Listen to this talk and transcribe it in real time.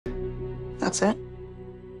That's it?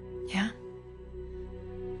 Yeah.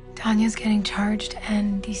 Tanya's getting charged,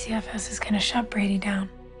 and DCFS is gonna shut Brady down.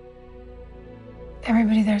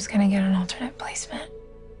 Everybody there's gonna get an alternate placement.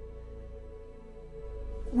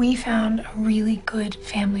 We found a really good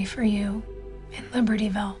family for you in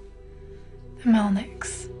Libertyville, the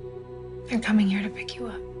Melnicks. They're coming here to pick you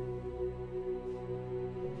up.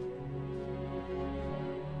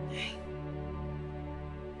 Hey,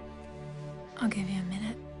 I'll give you a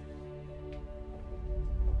minute.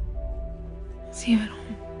 See you at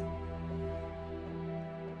home.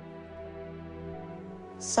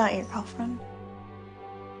 Is that your girlfriend?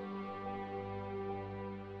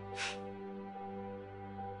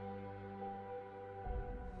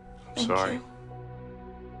 I'm sorry. You.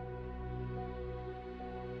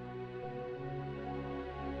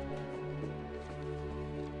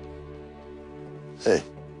 Hey,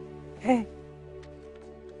 Hey,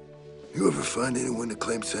 you ever find anyone to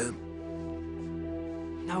claim Sam?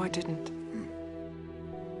 no, I didn't.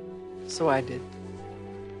 So I did.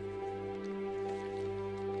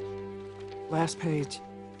 Last page.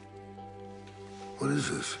 What is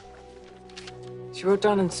this? She wrote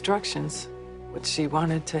down instructions, what she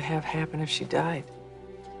wanted to have happen if she died.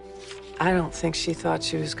 I don't think she thought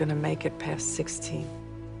she was gonna make it past 16.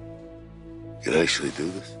 You can actually do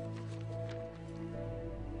this?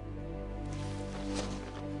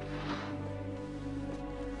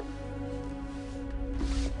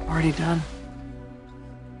 Already done.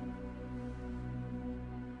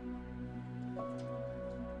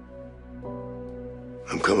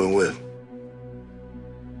 I'm coming with.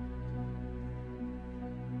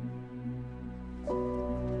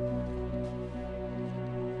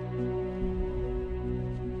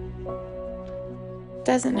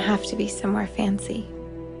 Doesn't have to be somewhere fancy.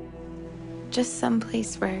 Just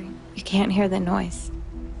someplace where you can't hear the noise.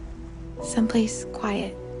 Someplace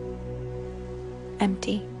quiet.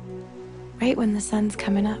 Empty. Right when the sun's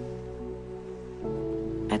coming up.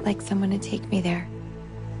 I'd like someone to take me there.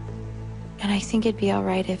 And I think it'd be all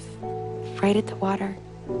right if, right at the water,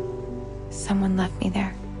 someone left me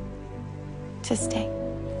there to stay.